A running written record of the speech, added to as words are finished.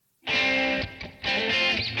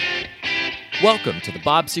Welcome to the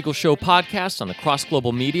Bob Siegel Show podcast on the Cross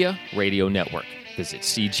Global Media Radio Network. Visit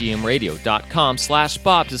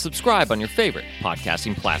cgmradio.com/Bob to subscribe on your favorite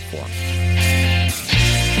podcasting platform.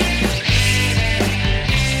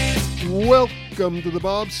 Welcome to the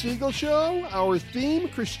Bob Siegel Show. Our theme,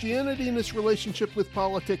 Christianity and its relationship with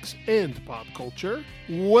politics and pop culture.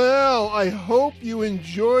 Well, I hope you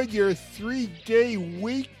enjoyed your 3-day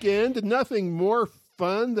weekend. Nothing more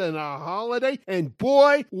fun than a holiday. And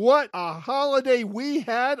boy, what a holiday we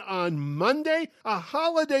had on Monday. A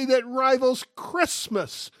holiday that rivals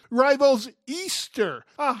Christmas, rivals Easter.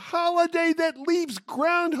 A holiday that leaves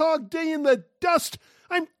Groundhog Day in the dust.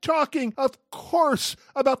 I'm talking, of course,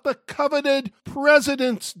 about the coveted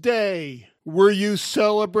President's Day. Were you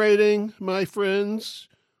celebrating, my friends?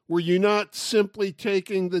 Were you not simply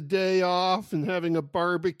taking the day off and having a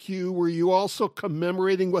barbecue? Were you also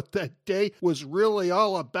commemorating what that day was really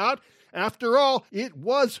all about? After all, it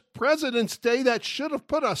was President's Day that should have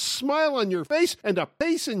put a smile on your face and a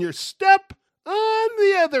pace in your step. On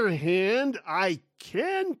the other hand, I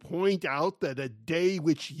can point out that a day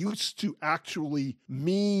which used to actually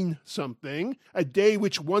mean something, a day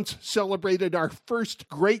which once celebrated our first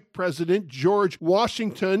great president, George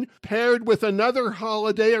Washington, paired with another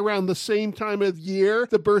holiday around the same time of year,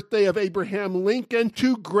 the birthday of Abraham Lincoln,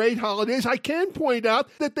 two great holidays, I can point out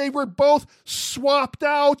that they were both swapped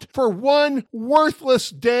out for one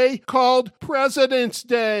worthless day called President's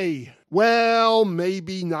Day. Well,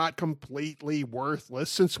 maybe not completely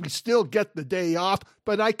worthless, since we still get the day off,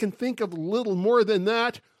 but I can think of a little more than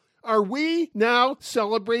that. Are we now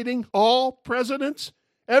celebrating all presidents?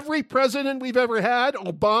 Every president we've ever had?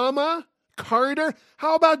 Obama? Carter?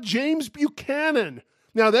 How about James Buchanan?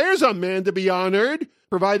 Now there's a man to be honored,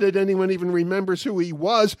 provided anyone even remembers who he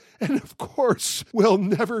was. And of course, we'll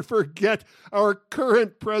never forget our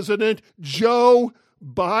current president, Joe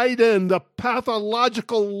Biden, the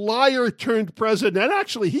pathological liar turned president.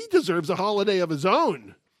 Actually, he deserves a holiday of his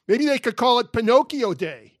own. Maybe they could call it Pinocchio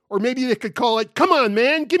Day. Or maybe they could call it, come on,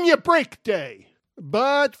 man, give me a break day.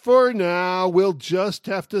 But for now, we'll just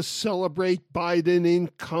have to celebrate Biden in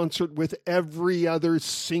concert with every other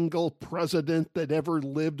single president that ever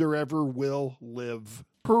lived or ever will live.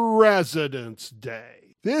 President's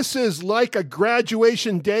Day. This is like a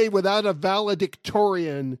graduation day without a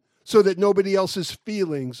valedictorian, so that nobody else's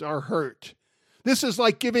feelings are hurt. This is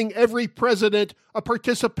like giving every president a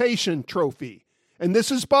participation trophy. And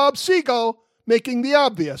this is Bob Siegel making the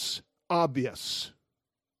obvious obvious.